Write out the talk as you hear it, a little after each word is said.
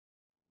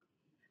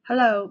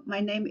Hello,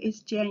 my name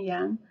is Jian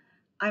Yang.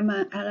 I'm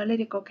an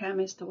analytical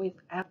chemist with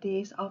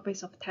FDA's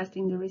Office of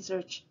Testing and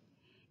Research.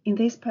 In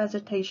this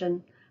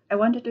presentation, I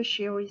wanted to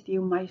share with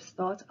you my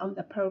thoughts on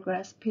the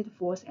progress,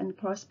 pitfalls, and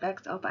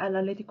prospects of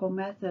analytical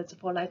methods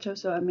for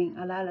nitrosamine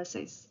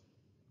analysis.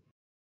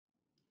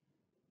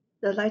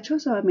 The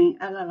nitrosamine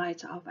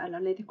analytes of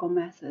analytical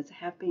methods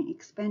have been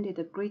expanded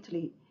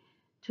greatly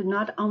to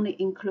not only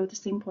include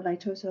simple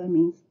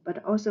nitrosamines,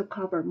 but also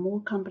cover more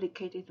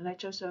complicated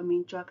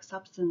nitrosamine drug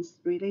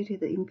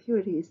substance-related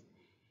impurities,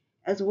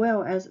 as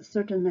well as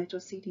certain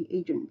nitrosity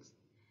agents.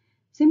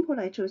 Simple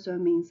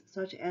nitrosamines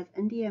such as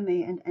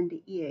NDMA and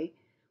NDEA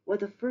were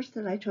the first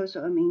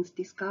nitrosamines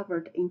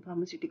discovered in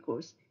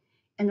pharmaceuticals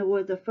and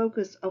were the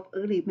focus of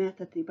early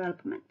method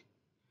development.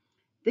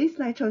 These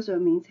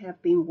nitrosamines have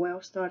been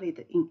well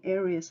studied in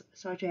areas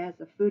such as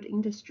the food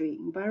industry,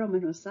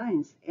 environmental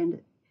science,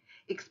 and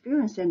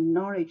experience and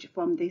knowledge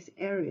from these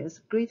areas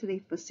greatly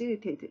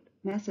facilitated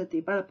method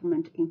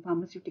development in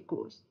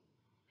pharmaceuticals.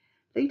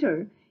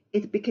 Later,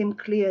 it became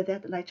clear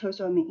that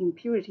nitrosamine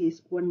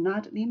impurities were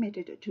not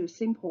limited to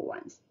simple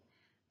ones.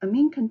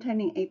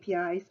 Amine-containing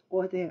APIs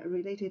or their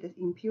related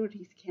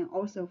impurities can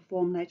also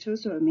form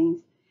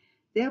nitrosamines,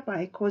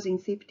 thereby causing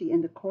safety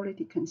and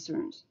quality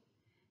concerns.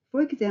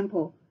 For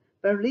example,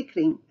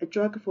 varenicline, a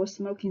drug for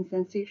smoking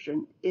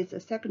cessation, is a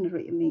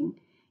secondary amine,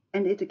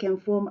 and it can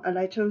form a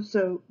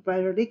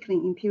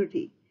nitroso-varenicline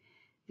impurity.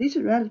 These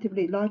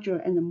relatively larger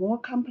and more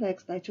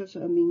complex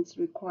nitrosamines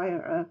require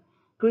a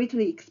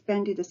greatly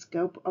expanded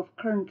scope of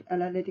current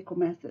analytical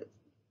methods.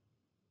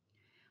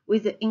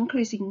 With the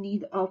increasing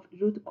need of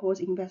root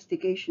cause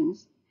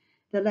investigations,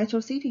 the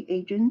nitrosity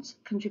agents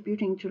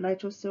contributing to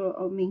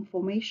nitrosamine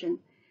formation,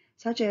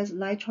 such as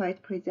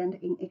nitrite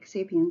present in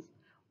excipients,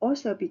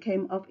 also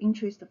became of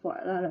interest for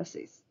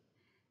analysis.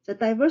 The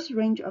diverse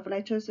range of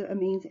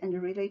nitrosamines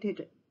and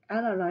related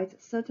analytes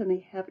certainly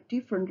have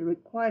different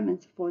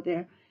requirements for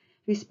their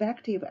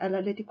respective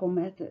analytical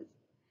methods,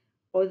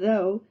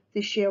 although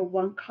they share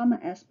one common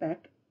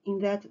aspect in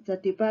that the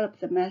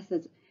developed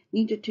methods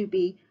need to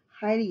be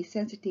highly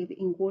sensitive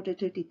in order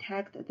to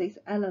detect these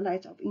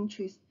analytes of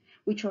interest,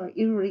 which are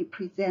usually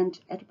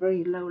present at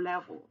very low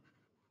level.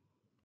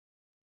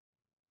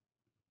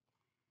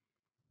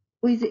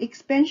 With the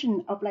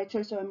expansion of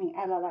nitrosamine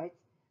analytes,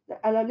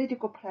 the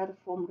analytical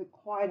platform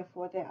required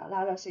for their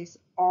analysis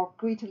are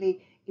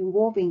greatly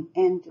evolving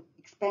and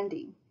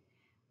expanding.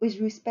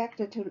 With respect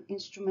to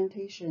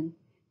instrumentation,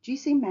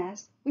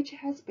 GC-MS, which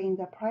has been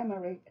the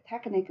primary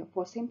technique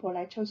for simple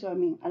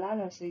nitrosamine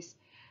analysis,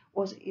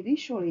 was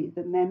initially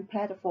the main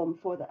platform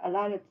for the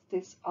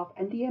analysis of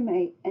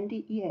NDMA,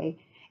 NDEA,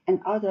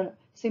 and other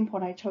simple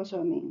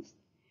nitrosamines.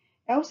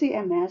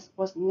 LC-MS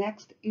was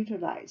next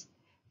utilized,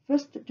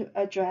 first to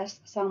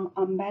address some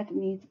unmet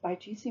needs by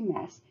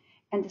GC-MS,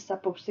 and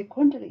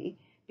subsequently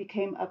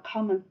became a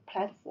common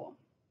platform.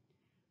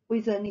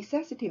 With the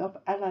necessity of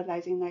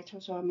analyzing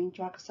nitrosamine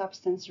drug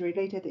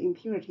substance-related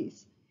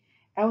impurities,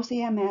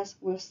 LC-MS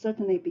will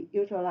certainly be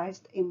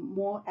utilized in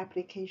more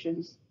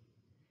applications.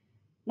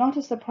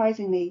 Not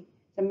surprisingly,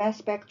 the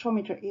mass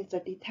spectrometer is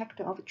the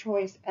detector of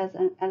choice as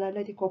an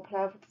analytical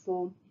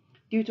platform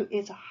due to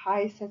its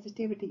high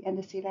sensitivity and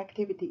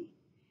selectivity.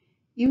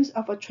 Use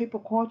of a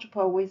triple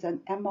quadruple with an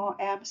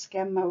MRM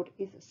scan mode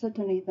is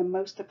certainly the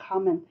most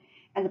common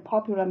and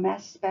popular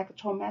mass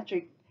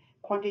spectrometric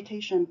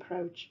quantitation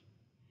approach.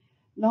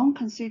 Long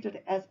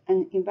considered as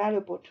an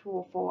invaluable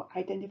tool for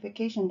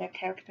identification and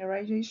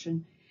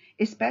characterization,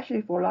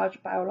 especially for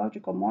large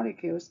biological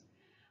molecules,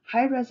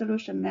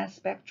 high-resolution mass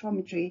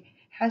spectrometry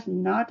has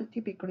not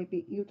typically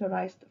been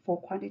utilized for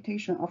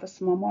quantitation of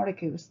small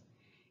molecules.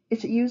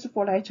 Its use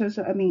for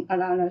nitrosamine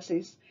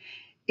analysis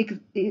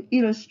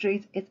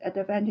illustrates its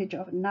advantage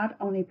of not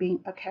only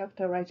being a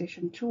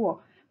characterization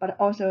tool, but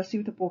also a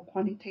suitable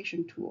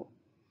quantitation tool,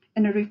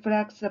 and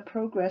reflects the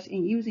progress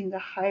in using the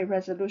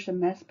high-resolution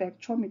mass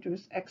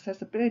spectrometer's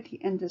accessibility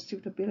and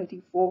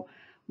suitability for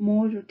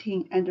more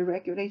routine and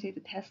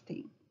regulated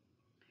testing.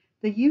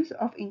 The use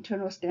of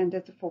internal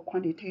standards for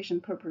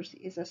quantitation purposes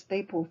is a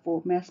staple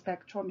for mass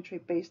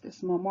spectrometry-based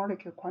small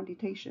molecule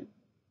quantitation.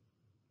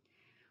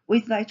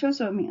 With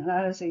nitrosamine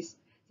analysis,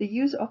 the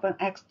use of an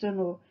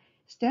external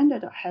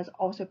standard has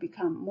also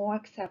become more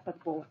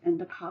acceptable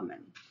and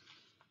common.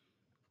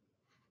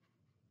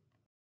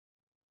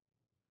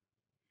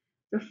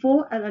 The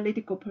four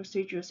analytical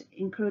procedures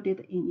included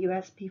in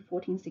USP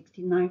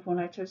 1469 for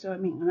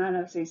nitrosamine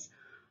analysis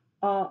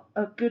are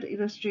a good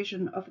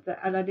illustration of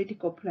the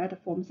analytical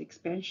platform's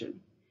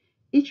expansion.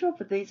 Each of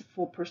these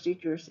four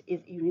procedures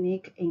is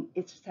unique in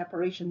its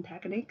separation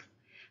techniques,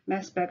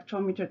 mass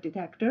spectrometer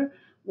detector,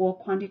 or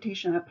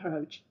quantitation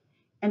approach,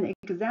 and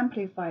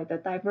exemplify the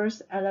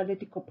diverse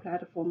analytical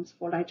platforms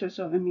for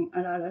nitrosamine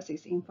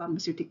analysis in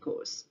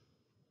pharmaceuticals.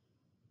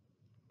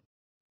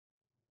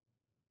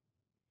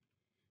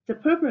 The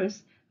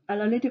purpose,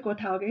 analytical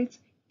targets,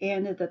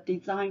 and the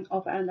design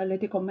of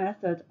analytical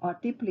methods are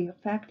deeply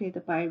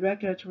affected by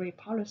regulatory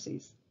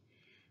policies.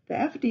 The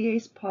FDA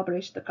has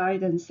published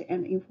guidance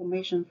and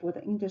information for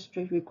the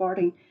industry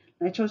regarding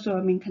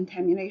nitrosamine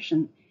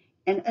contamination,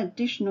 and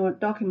additional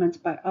documents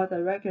by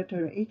other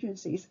regulatory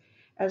agencies,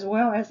 as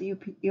well as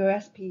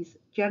USP's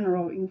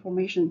general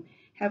information,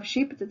 have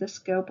shaped the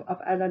scope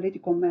of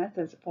analytical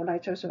methods for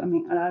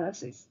nitrosamine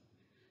analysis.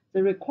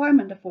 The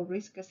requirement for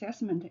risk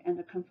assessment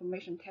and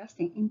confirmation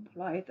testing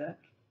imply the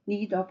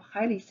need of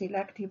highly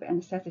selective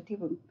and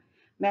sensitive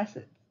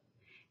methods,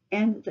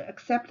 and the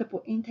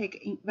acceptable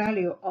intake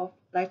value of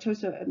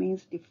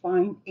nitrosamines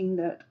defined in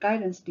the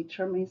guidance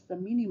determines the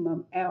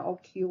minimum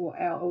LOQ or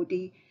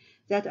LOD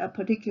that a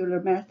particular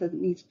method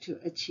needs to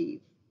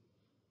achieve.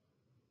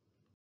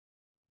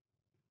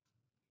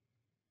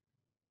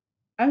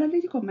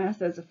 Analytical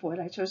methods for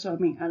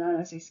nitrosamine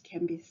analysis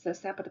can be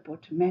susceptible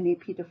to many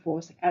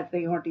pitfalls as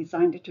they are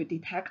designed to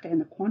detect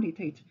and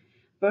quantitate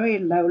very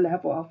low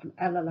level of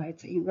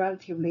analytes in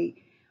relatively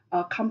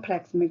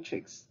complex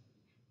matrix.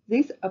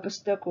 These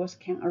obstacles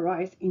can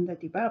arise in the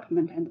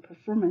development and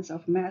performance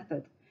of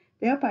methods,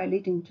 thereby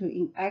leading to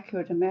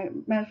inaccurate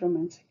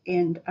measurements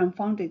and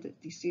unfounded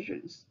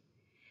decisions.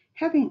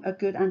 Having a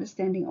good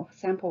understanding of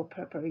sample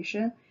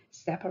preparation,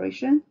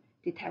 separation,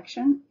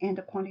 detection,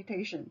 and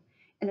quantitation,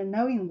 and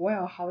knowing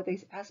well how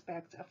these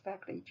aspects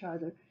affect each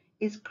other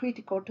is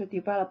critical to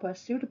develop a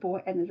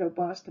suitable and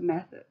robust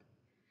method.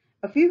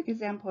 A few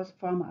examples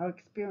from our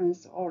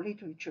experience or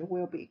literature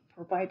will be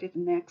provided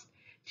next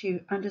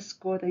to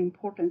underscore the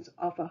importance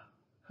of a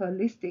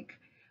holistic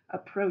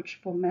approach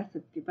for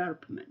method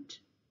development.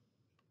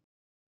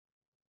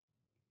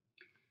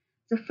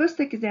 The first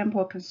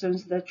example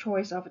concerns the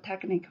choice of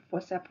technique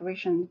for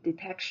separation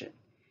detection.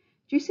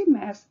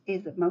 GC-MS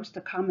is the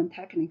most common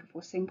technique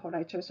for simple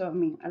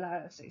nitrosamine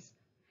analysis.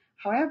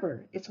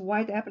 However, its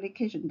wide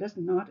application does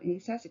not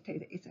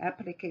necessitate its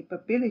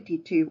applicability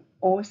to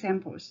all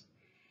samples.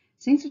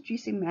 Since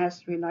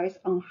GC-MS relies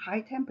on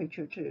high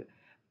temperature to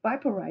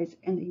vaporize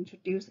and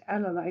introduce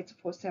analytes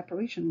for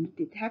separation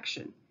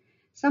detection,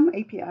 some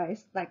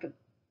APIs, like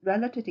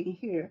relatidine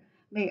here,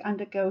 may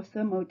undergo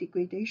thermal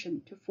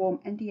degradation to form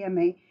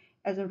NDMA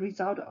as a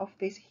result of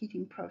this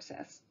heating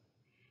process.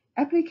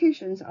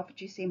 Applications of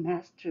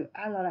GC-MS to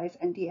analyze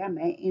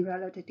NDMA in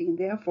relatidine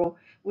therefore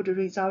would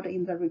result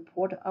in the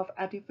report of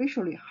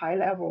artificially high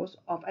levels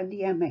of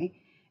NDMA,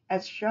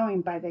 as shown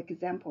by the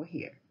example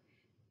here.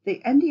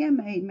 The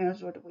NDMA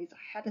measured with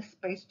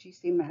headspace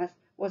GC-MS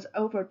was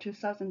over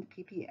 2000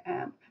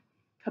 ppm,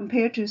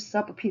 compared to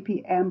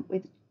sub-ppm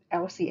with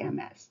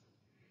LC-MS.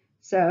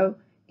 So,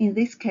 in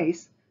this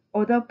case,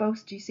 although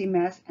both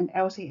GC-MS and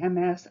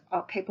LC-MS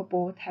are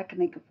capable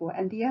technique for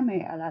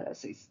NDMA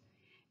analysis,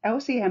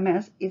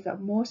 LC-MS is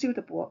more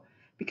suitable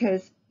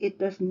because it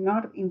does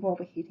not involve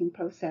a heating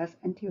process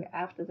until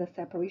after the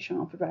separation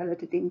of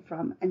relatidine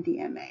from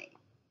NDMA.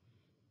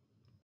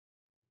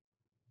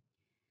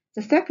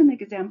 The second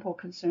example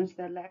concerns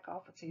the lack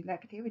of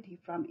selectivity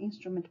from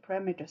instrument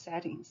parameter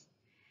settings.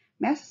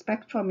 Mass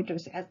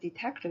spectrometers as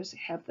detectors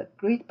have the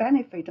great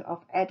benefit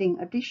of adding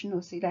additional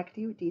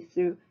selectivity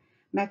through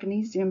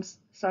mechanisms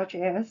such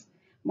as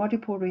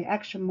multiple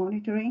reaction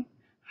monitoring,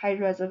 high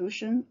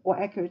resolution, or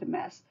accurate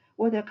mass,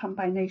 or their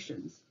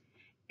combinations,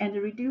 and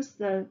reduce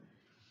the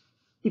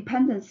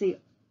dependency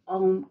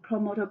on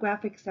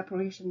chromatographic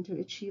separation to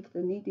achieve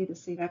the needed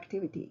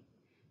selectivity.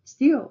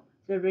 Still,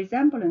 the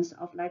resemblance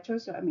of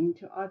nitrosamine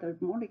to other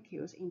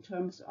molecules in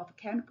terms of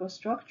chemical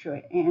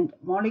structure and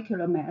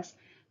molecular mass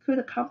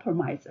could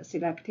compromise the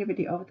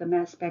selectivity of the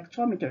mass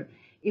spectrometer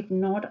if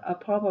not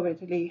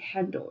appropriately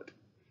handled.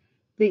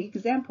 The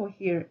example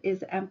here is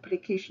the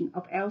application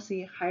of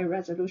LC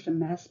high-resolution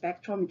mass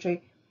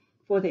spectrometry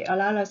for the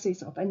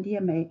analysis of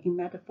NDMA in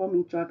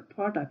metformin drug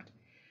product,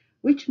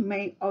 which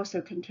may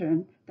also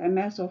contain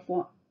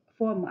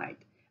dimethylformide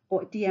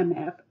or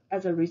DMF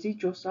as a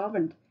residual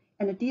solvent,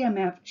 and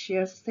DMF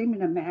shares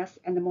similar mass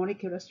and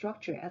molecular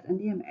structure as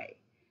NDMA.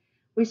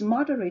 With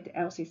moderate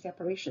LC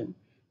separation,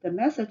 the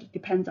method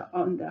depends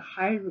on the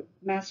high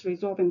mass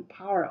resolving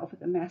power of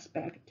the mass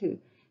spec to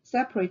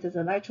separate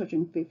the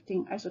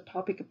nitrogen-15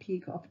 isotopic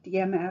peak of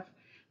DMF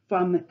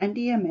from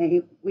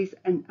NDMA with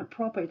an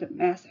appropriate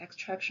mass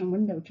extraction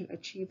window to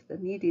achieve the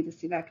needed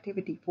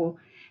selectivity for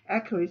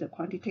accurate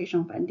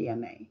quantitation of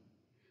NDMA.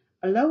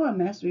 A lower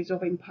mass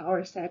resolving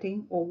power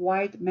setting or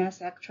wide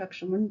mass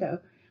extraction window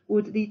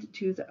would lead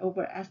to the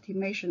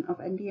overestimation of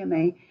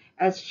NDMA,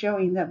 as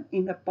shown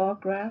in the bar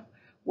graph,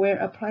 where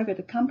a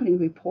private company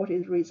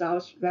reported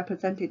results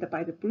represented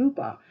by the blue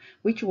bar,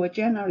 which were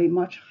generally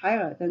much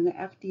higher than the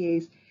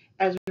FDA's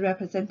as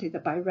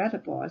represented by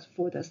red bars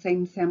for the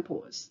same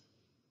samples.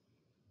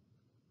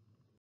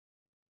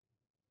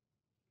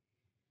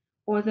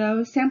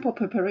 Although sample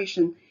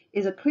preparation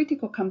is a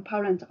critical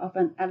component of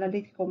an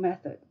analytical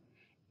method,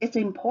 its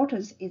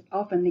importance is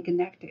often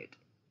neglected.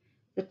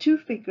 The two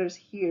figures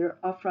here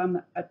are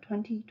from a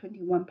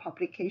 2021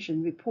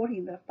 publication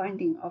reporting the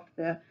finding of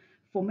the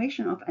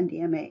formation of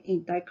NDMA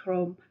in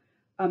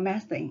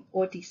dichromethane,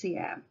 or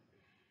DCM,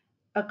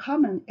 a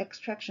common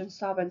extraction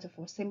solvent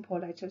for simple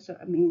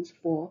nitrosamines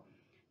for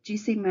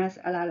GC-MS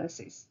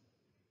analysis.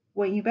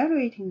 When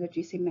evaluating the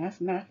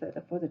GC-MS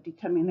method for the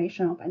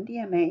determination of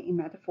NDMA in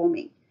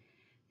metformin,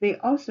 the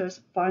authors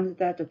found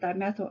that the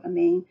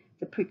dimethylamine,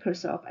 the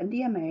precursor of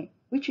NDMA,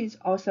 which is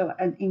also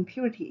an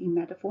impurity in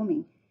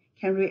metformin,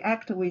 can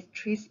react with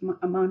trace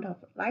amount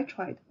of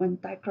nitrite when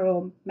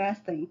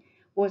dichloromethane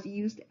was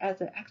used as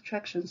an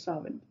extraction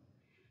solvent.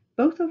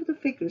 Both of the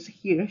figures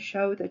here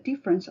show the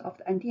difference of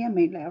the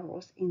NDMA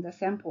levels in the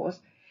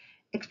samples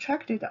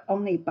extracted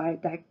only by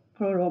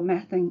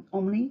dichloromethane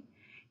only,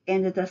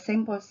 and the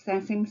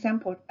same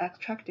sample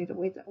extracted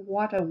with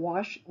water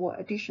wash or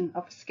addition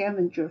of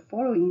scavenger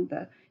following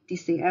the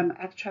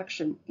DCM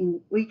extraction,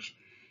 in which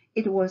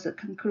it was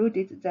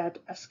concluded that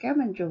a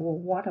scavenger or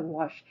water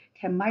wash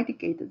can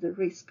mitigate the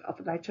risk of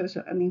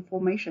nitrosamine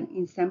formation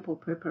in sample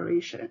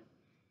preparation.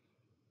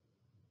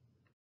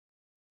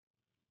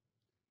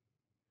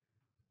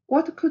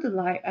 What could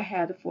lie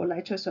ahead for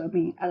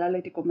nitrosamine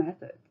analytical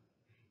method?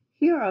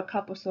 Here are a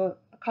couple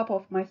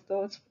of my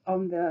thoughts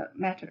on the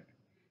matter.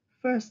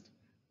 First,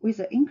 with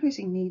the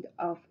increasing need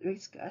of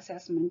risk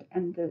assessment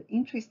and the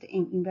interest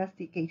in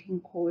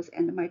investigating cause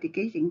and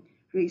mitigating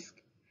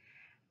risk,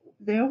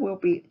 there will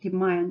be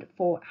demand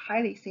for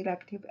highly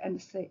selective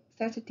and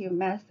sensitive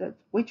methods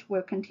which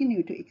will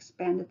continue to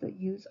expand the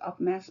use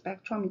of mass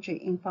spectrometry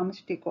in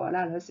pharmaceutical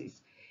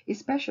analysis,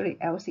 especially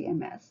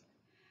LC-MS.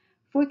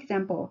 For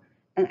example,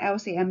 an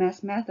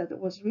LC-MS method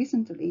was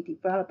recently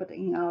developed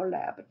in our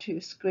lab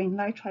to screen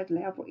nitrite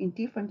level in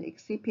different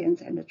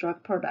excipients and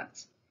drug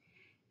products.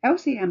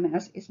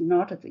 LC-MS is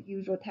not the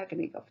usual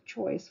technique of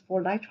choice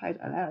for nitrite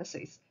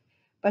analysis,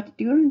 but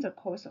during the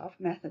course of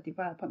method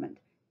development,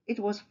 it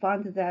was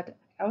found that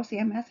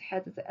LC-MS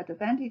had the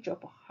advantage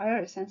of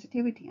higher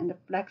sensitivity and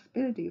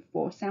flexibility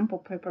for sample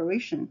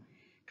preparation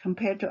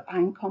compared to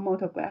ion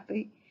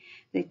chromatography,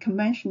 the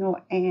conventional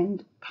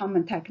and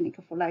common technique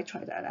for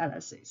nitrite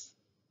analysis.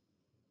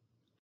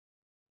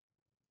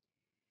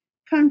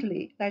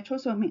 Currently,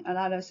 nitrosamine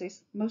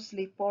analysis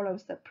mostly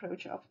follows the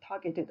approach of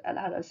targeted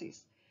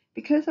analysis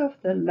because of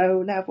the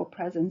low-level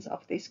presence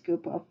of this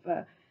group of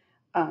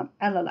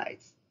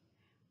analytes.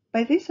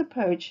 By this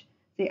approach,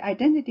 the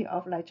identity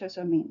of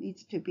nitrosamine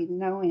needs to be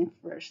known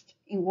first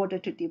in order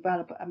to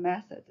develop a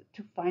method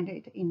to find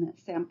it in a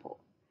sample.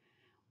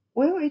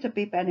 Will it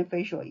be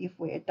beneficial if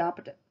we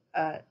adopt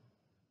a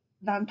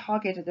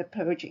non-targeted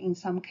approach in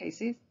some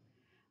cases?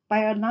 By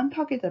a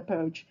non-targeted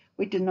approach,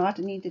 we do not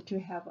need to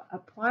have a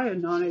prior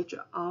knowledge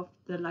of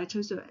the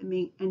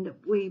nitrosamine, and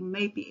we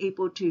may be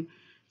able to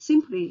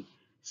simply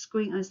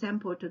screen a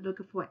sample to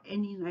look for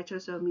any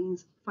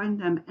nitrosamines, find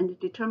them, and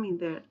determine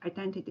their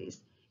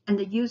identities, and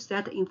use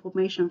that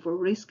information for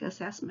risk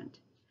assessment.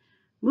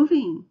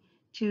 Moving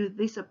to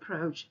this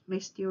approach may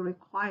still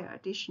require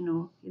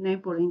additional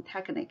enabling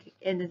technique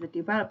and the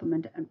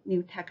development of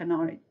new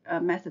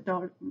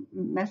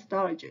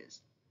methodologies.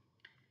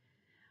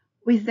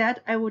 With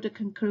that, I would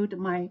conclude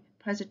my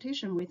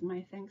presentation with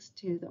my thanks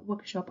to the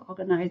workshop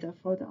organizer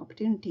for the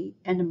opportunity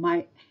and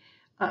my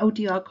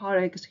ODR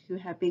colleagues who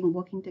have been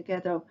working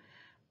together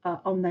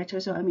on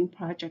nitrosamine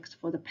projects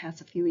for the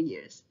past few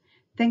years.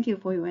 Thank you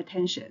for your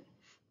attention.